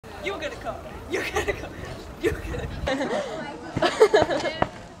You're gonna come. You're gonna come. You're gonna come.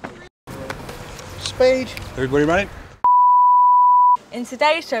 Speed. Everybody running? In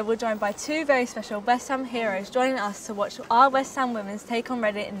today's show, we're joined by two very special West Ham heroes joining us to watch our West Ham women's take on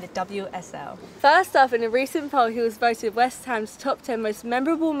Reading in the WSL. First up, in a recent poll, he was voted West Ham's top 10 most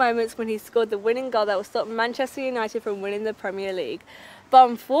memorable moments when he scored the winning goal that will stop Manchester United from winning the Premier League. But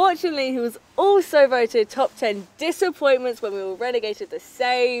unfortunately, he was also voted top 10 disappointments when we were relegated the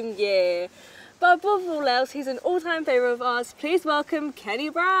same year. But above all else, he's an all-time favourite of ours. Please welcome Kenny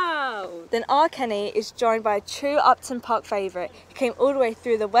Brown. Then our Kenny is joined by a true Upton Park favourite. He came all the way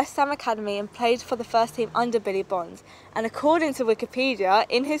through the West Ham Academy and played for the first team under Billy Bonds. And according to Wikipedia,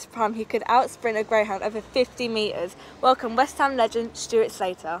 in his prime, he could outsprint a greyhound over 50 metres. Welcome West Ham legend Stuart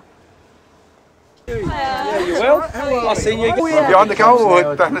Slater. Yeah, you will. I've seen you. Behind the goal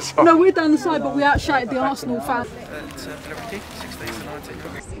or down the side? No, we're down the side, but we outshouted the Arsenal fans.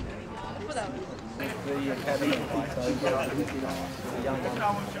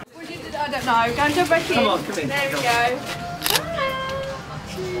 I don't know. Go and jump back in. Come on, come in. There we go.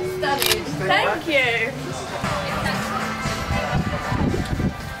 Stunning. Thank you.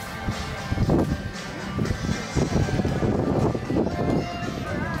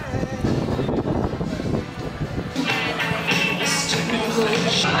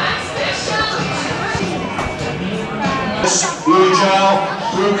 Blue gel,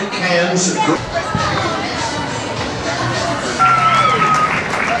 Brooke cans.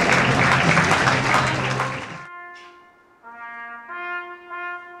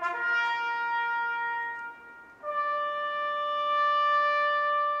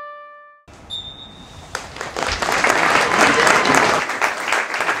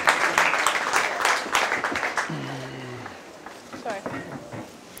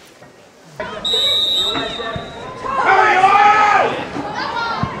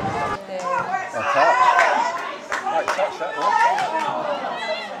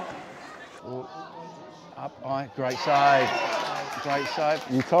 Great save. Great save.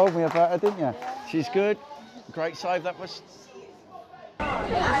 You told me about her, didn't you? She's good. Great save that was. How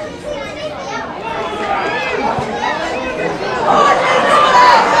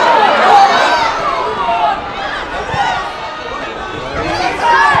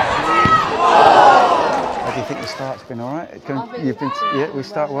do you think the start's been all right? Yeah, we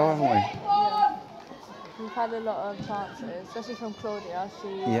start well, haven't we? We've had a lot of chances, especially from Claudia.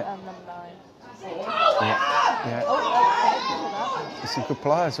 She's number 9. Yeah. Oh, There's some good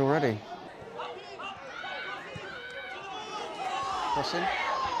players already. Crossing.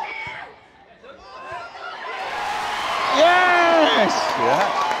 Yes!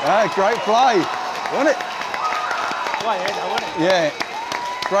 Yeah, great play. Wasn't it? Yeah,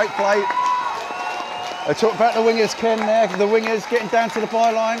 great play. I talked about the wingers, Ken, there. The wingers getting down to the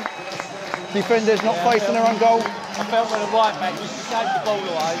byline. Defenders not facing their own goal. I felt when the right back used to take the ball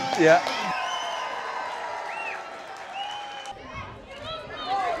away. Yeah.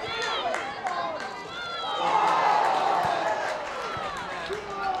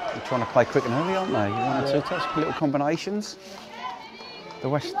 They're trying to play quick and early, aren't they? One or two touch, little combinations. The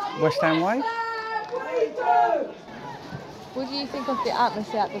West Ham way. what do you think of the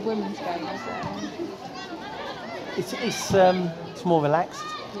atmosphere at the women's game? It's more relaxed.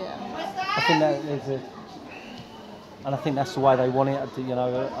 Yeah. I think that and I think that's the way they want it. You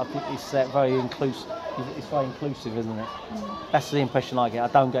know, I think it's very inclusive. It's very inclusive, isn't it? Mm. That's the impression I get. I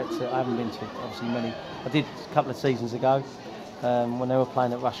haven't been to obviously many. I did a couple of seasons ago when they were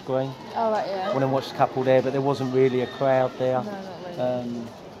playing at Rush Green. Oh right, yeah. When I watched a couple there, but there wasn't really a crowd there. No, not really.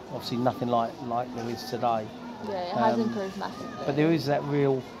 Obviously, nothing like there is today. Yeah, it has improved massively. But there is that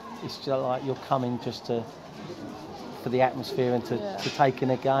real. It's just like you're coming just for the atmosphere and to take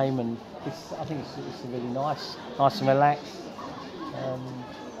in a game, and I think it's really nice and relaxed.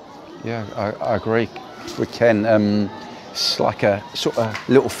 Yeah, I agree with Ken. It's like a sort of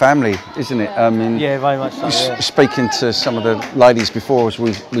little family, isn't it? I mean, yeah, very much so. Yeah. Speaking to some of the ladies before, as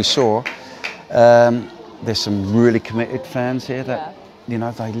we saw, there's some really committed fans here that you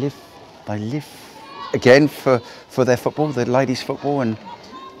know they live again for their football, their ladies' football, and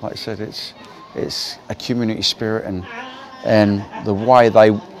like I said, it's a community spirit, and the way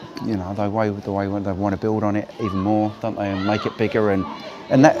they they want to build on it even more, don't they, and make it bigger, and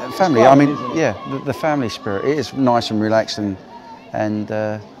that family. I mean, yeah, the family spirit. It is nice and relaxed, and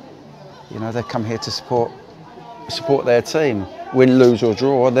you know, they come here to support their team, win, lose or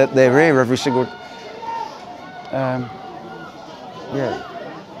draw. They're here every single.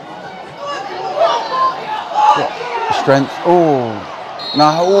 Strength. Oh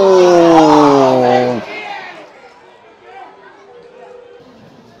no! Oh.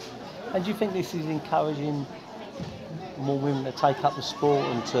 And do you think this is encouraging more women to take up the sport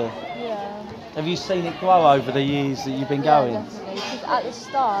and to... Yeah. Have you seen it grow over the years that you've been going? Yeah, definitely. Because at the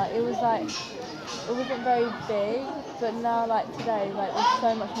start, it was like, it wasn't very big, but now, like today, like there's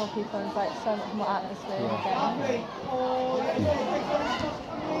so much more people and like so much more atmosphere in the game.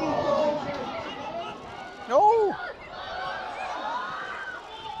 Oh!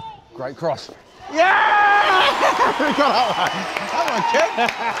 Great cross. Yeah! We got that one. That one, Ken.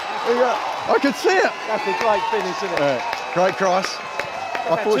 I could see it. That's a great finish, isn't it? Great cross.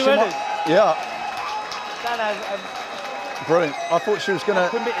 I thought she might. Yeah. Brilliant. I thought she was going to.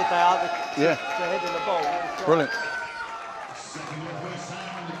 Committed they are. Yeah. The head in the ball. Brilliant.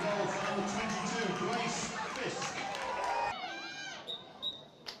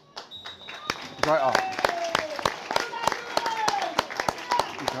 Great art.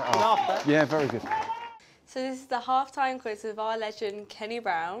 Yeah, very good. So this is the half-time quiz with our legend Kenny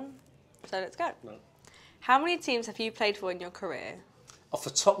Brown. So let's go. No. How many teams have you played for in your career? Off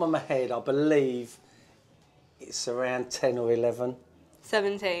the top of my head, I believe it's around 10 or 11.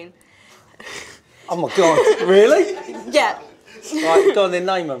 17. Oh my God, really? Yeah. Right, go on then,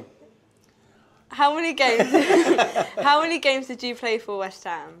 name them. How many games? How many games did you play for West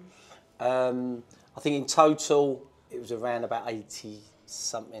Ham? I think in total it was around about 80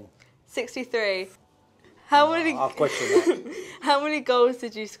 something. 63. How many? I'll question that. How many goals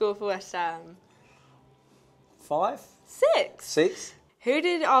did you score for West Ham? 5? 6. 6? Who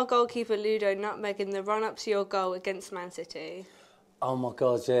did our goalkeeper Ludo nutmeg in the run-up to your goal against Man City? Oh my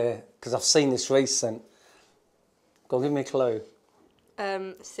God, yeah, because I've seen this recent. Go on, give me a clue.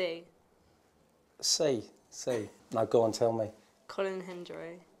 C. C. No, go on, tell me. Colin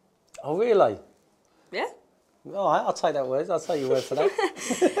Hendry. Oh, really? Yeah. All right, I'll take that word. I'll take your word for that.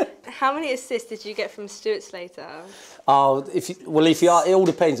 How many assists did you get from Stuart Slater? Oh, if you are, it all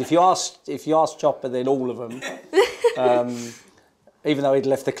depends. If you ask Chopper, then all of them. Even though he'd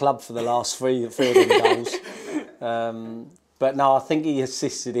left the club for the last three of them goals. But no, I think he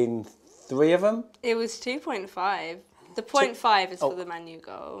assisted in 3 of them. It was 2.5. The 0.5 is for the Man U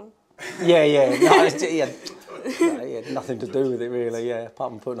goal. Yeah. No, he had nothing to do with it really. Yeah,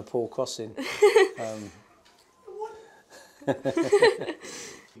 apart from putting a poor cross in.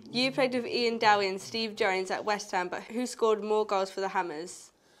 You played with Ian Dowie and Steve Jones at West Ham, but who scored more goals for the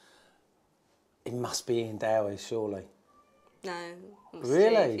Hammers? It must be Ian Dowie, surely. No.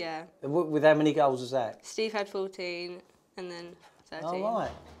 Really? Steve, yeah. With how many goals was that? Steve had 14 and then 13. Oh,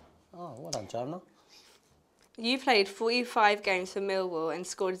 right. Oh, well done, Jonah. You played 45 games for Millwall and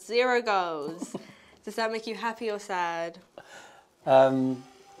scored 0 goals. Does that make you happy or sad?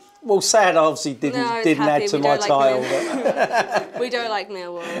 Well, sad obviously didn't add to my title. But... We don't like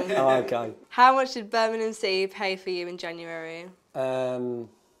Millwall. Oh, okay. How much did Birmingham City pay for you in January?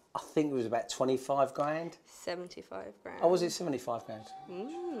 I think it was about 25 grand. 75 grand. Oh, was it 75 grand?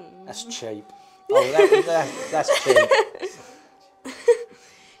 That's cheap. Oh, that's cheap.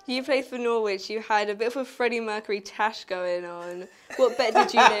 You played for Norwich. You had a bit of a Freddie Mercury tash going on. What bet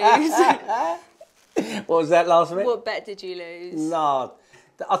did you lose? What was that last bit? What bet did you lose? No,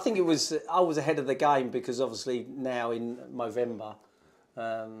 I think it was. I was ahead of the game because obviously now in November,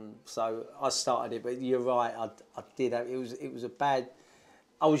 so I started it. But you're right. I did. It was a bad.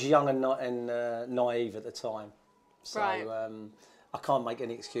 I was young and naive at the time, so right. I can't make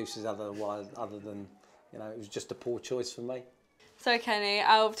any excuses other than it was just a poor choice for me. So Kenny,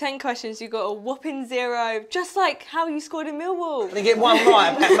 out of 10 questions, you got a whopping 0, just like how you scored in Millwall. I didn't get one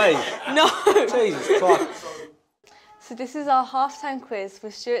right about me. No. Jesus Christ. So this is our half-time quiz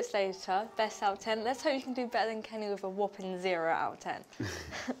with Stuart Slater, best out of 10. Let's hope you can do better than Kenny with a whopping 0 out of 10.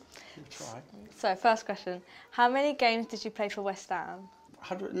 Try. So first question, how many games did you play for West Ham?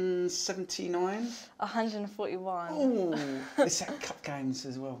 179. 141. Oh, it's that cup games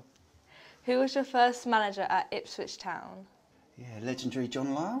as well. Who was your first manager at Ipswich Town? Yeah, legendary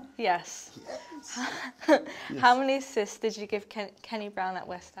John Lyle. Yes. Yes. How many assists did you give Kenny Brown at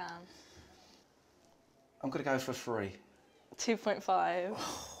West Ham? I'm going to go for 3. 2.5.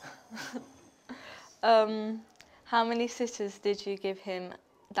 How many sitters did you give him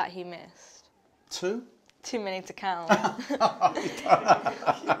that he missed? 2. Too many to count.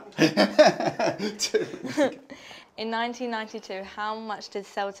 In 1992, how much did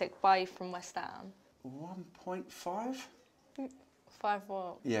Celtic buy you from West Ham? 1.5. 5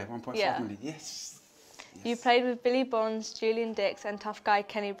 what? Yeah, 1.5 Yeah. million. Yes. You played with Billy Bonds, Julian Dix and tough guy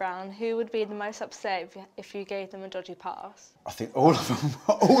Kenny Brown. Who would be the most upset if you gave them a dodgy pass? I think all of them.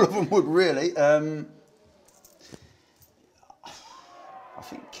 All of them would really. I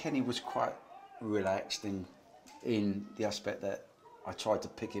think Kenny was quite relaxed in the aspect that I tried to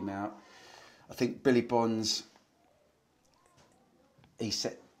pick him out. I think Billy Bonds, he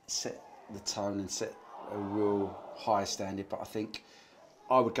set the tone and set a real high standard, but I think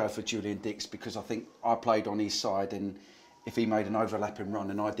I would go for Julian Dix because I think I played on his side, and if he made an overlapping run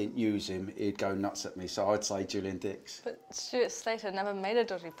and I didn't use him, he'd go nuts at me. So I'd say Julian Dix. But Stuart Slater never made a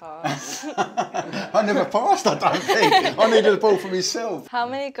dodgy pass. I never passed, I don't think. I needed the ball for myself. How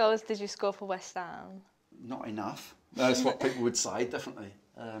many goals did you score for West Ham? Not enough. That's what people would say, definitely.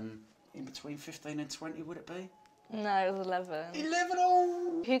 In between 15 and 20, would it be? No, it was 11. 11,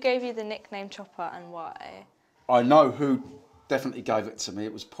 oh! Who gave you the nickname Chopper and why? I know who definitely gave it to me.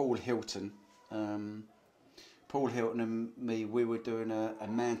 It was Paul Hilton. Paul Hilton and me, we were doing a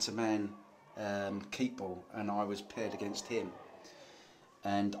man-to-man keep ball, and I was paired against him.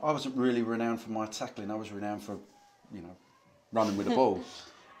 And I wasn't really renowned for my tackling. I was renowned for, you know, running with the ball.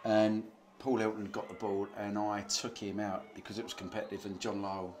 And Paul Hilton got the ball, and I took him out because it was competitive, and John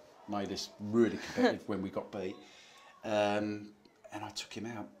Lyle made us really competitive when we got beat. And I took him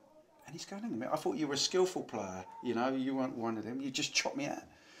out. And he's going, hang on a minute, I thought you were a skillful player, you know, you weren't one of them, you just chopped me out.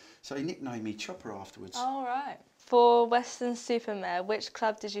 So he nicknamed me Chopper afterwards. Oh, right. For Western Supermare, which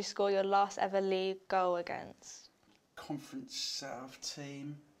club did you score your last ever league goal against? Conference South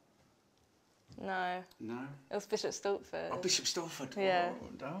team? No. No? It was Bishop Stortford. Oh, Bishop Stortford. Yeah.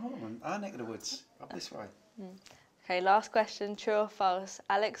 Oh, our neck of the woods, up this way. Okay, last question, true or false?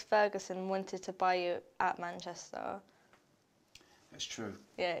 Alex Ferguson wanted to buy you at Manchester. That's true.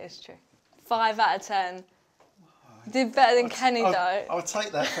 Yeah, it's true. 5 out of 10. You did better than Kenny, though. I'll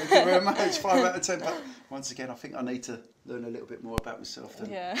take that, thank you very much. 5 out of 10. But once again, I think I need to learn a little bit more about myself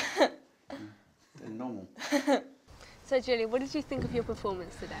than normal. So, Julie, what did you think of your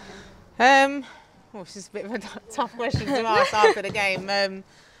performance today? Well, it's just a bit of a tough question to ask after the game.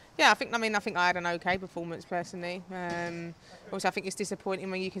 Yeah, I think I had an okay performance personally. Also, I think it's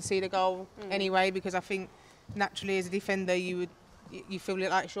disappointing when you can see the goal anyway, because I think naturally as a defender you feel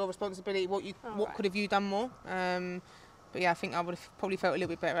like it's your responsibility. What could have you done more? But yeah, I think I would have probably felt a little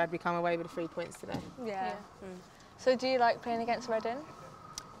bit better had we come away with the 3 points today. Yeah. So do you like playing against Reading?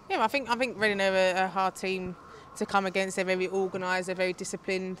 Yeah, I think Reading are a hard team to come against. They're very organised, they're very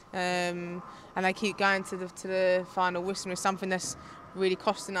disciplined, and they keep going to the final whistle. It's something that's really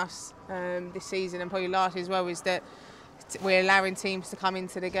costing us this season and probably last year as well, is that we're allowing teams to come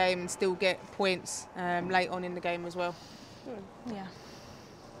into the game and still get points late on in the game as well. Yeah.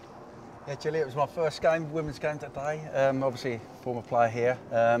 Yeah, Gilly, it was my first game, women's game today. Obviously, former player here.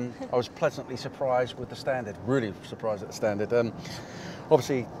 I was pleasantly surprised with the standard, really surprised at the standard.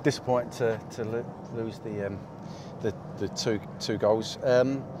 Obviously, disappointed to lose the two goals.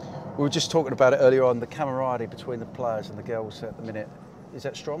 We were just talking about it earlier on, the camaraderie between the players and the girls at the minute. Is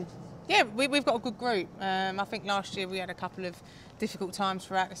that strong? Yeah, we've got a good group. I think last year we had a couple of difficult times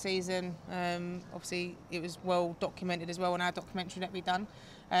throughout the season. Obviously, it was well documented as well in our documentary that we've done.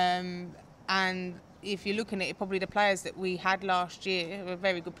 And if you're looking at it, probably the players that we had last year were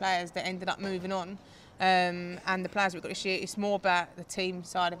very good players that ended up moving on. And the players we've got this year, it's more about the team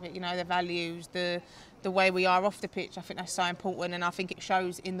side of it, you know, the values, the way we are off the pitch. I think that's so important, and I think it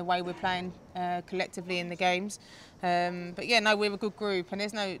shows in the way we're playing collectively in the games. But yeah, no, we're a good group, and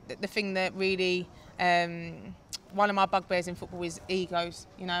there's the thing that really, one of my bugbears in football is egos,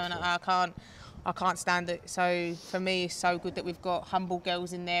 you know, and I can't stand it. So for me, it's so good that we've got humble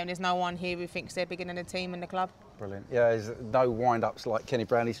girls in there, and there's no one here who thinks they're bigger than the team and the club. Brilliant. Yeah, there's no wind-ups like Kenny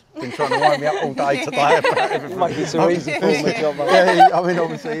Brown. He's been trying to wind me up all day today about everything. Make it so easy for me. Yeah, I mean,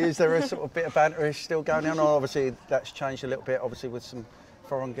 obviously, is there a sort of bit of banter still going on? Or obviously, that's changed a little bit, obviously, with some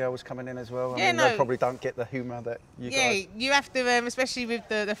foreign girls coming in as well. I mean, they probably don't get the humour that you guys... Yeah, you have to, especially with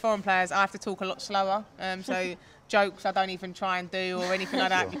the foreign players, I have to talk a lot slower. So jokes I don't even try and do or anything like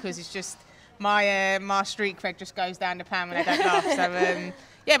that, because it's just... My street cred just goes down the pan when I don't laugh. So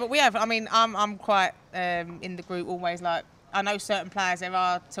yeah, but we have. I mean, I'm quite in the group always. Like, I know certain players there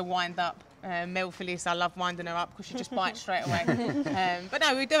are to wind up. Mel Phyllis, I love winding her up because she just bites straight away. But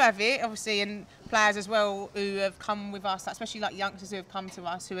no, we do have it, obviously, and players as well who have come with us, especially like youngsters who have come to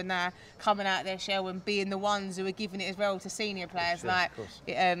us, who are now coming out of their shell and being the ones who are giving it as well to senior players. Sure, like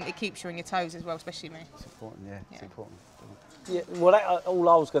it keeps you on your toes as well, especially me. It's important, yeah. It's important. Yeah, well, all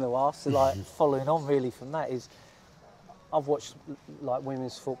I was going to ask, like following on really from that, is I've watched like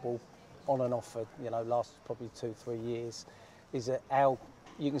women's football on and off for, you know, last probably 2-3 years. Is that how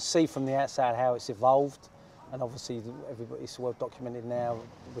you can see from the outside how it's evolved, and obviously everybody's well documented now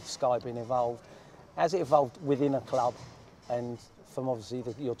with Sky being involved. Has it evolved within a club, and from obviously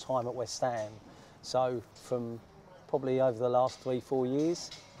your time at West Ham? So from probably over the last 3-4 years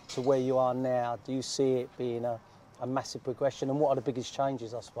to where you are now, do you see it being a a massive progression. And what are the biggest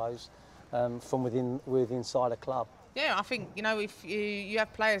changes, I suppose, from within inside a club? Yeah, I think, you know, if you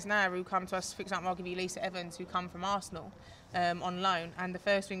have players now who come to us, for example, I'll give you Lisa Evans, who come from Arsenal on loan, and the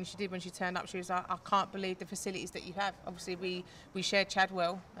first thing she did when she turned up, she was like, I can't believe the facilities that you have. Obviously, we share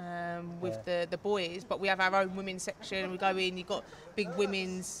Chadwell with the boys, but we have our own women's section. We go in, you've got big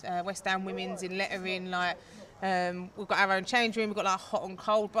women's, West Ham women's in lettering, like, we've got our own change room, we've got like hot and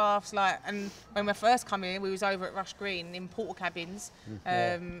cold baths, like, and when we first come in, we was over at Rush Green in porta cabins,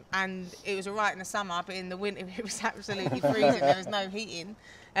 and it was all right in the summer, but in the winter it was absolutely freezing. There was no heating,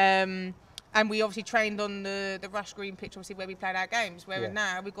 and we obviously trained on the Rush Green pitch, obviously where we played our games. Whereas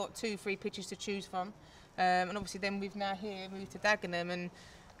now we've got 2-3 pitches to choose from, and obviously then we've now here moved to Dagenham, and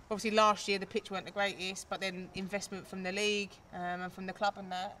obviously last year the pitch weren't the greatest, but then investment from the league and from the club and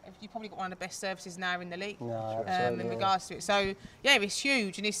that, you've probably got one of the best services now in the league in regards to it. So yeah, it's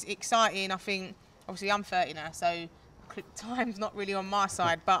huge and it's exciting. I think obviously I'm 30 now, so time's not really on my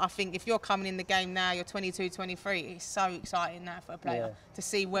side, but I think if you're coming in the game now, you're 22, 23, it's so exciting now for a player to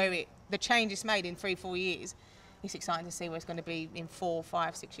see where the change is made in 3-4 years. It's exciting to see where it's going to be in 4,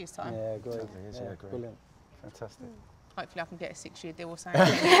 5, 6 years time. Yeah, great. Brilliant. Fantastic. Hopefully I can get a 6-year deal or something.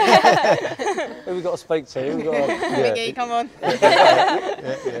 Who we got to speak to? Who we got Biggie, come on.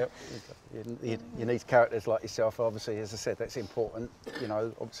 You need characters like yourself, obviously, as I said, that's important, you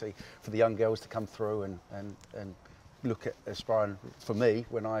know, obviously for the young girls to come through and look at aspiring. For me,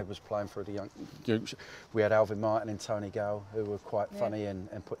 when I was playing for the young groups, we had Alvin Martin and Tony Gale, who were quite funny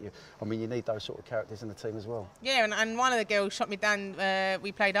and put you, I mean, you need those sort of characters in the team as well. Yeah, and one of the girls shot me down,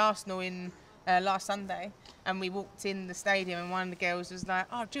 we played Arsenal in last Sunday, and we walked in the stadium and one of the girls was like,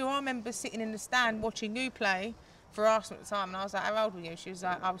 oh, Jill, I remember sitting in the stand watching you play for Arsenal at the time, and I was like, how old were you? She was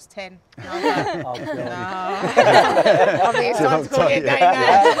like, I was 10. And I was like, no. I think it's time to call it a day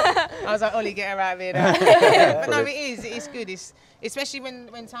now. I was like, Ollie, get her out of here now. But no, it's good. It's, especially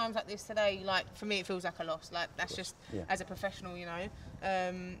when times like this today, like for me it feels like a loss. Like that's just as a professional, you know.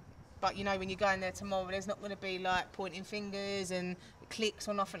 But you know, when you go in there tomorrow, there's not going to be like pointing fingers and clicks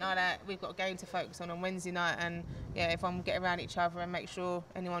or nothing like that. We've got a game to focus on Wednesday night, and yeah, everyone will get around each other and make sure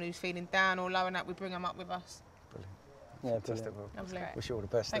anyone who's feeling down or low and that, we bring them up with us. Yeah, fantastic. Wish you all the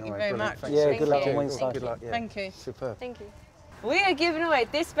best. Thank anyway. you very much. Yeah, good luck on Wednesday. Good luck. Yeah. Thank you. Superb. Thank you. We are giving away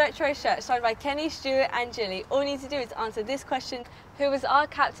this retro shirt signed by Kenny, Stuart and Gilly. All you need to do is answer this question: who was our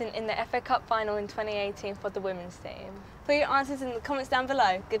captain in the FA Cup final in 2018 for the women's team? Put your answers in the comments down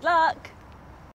below. Good luck!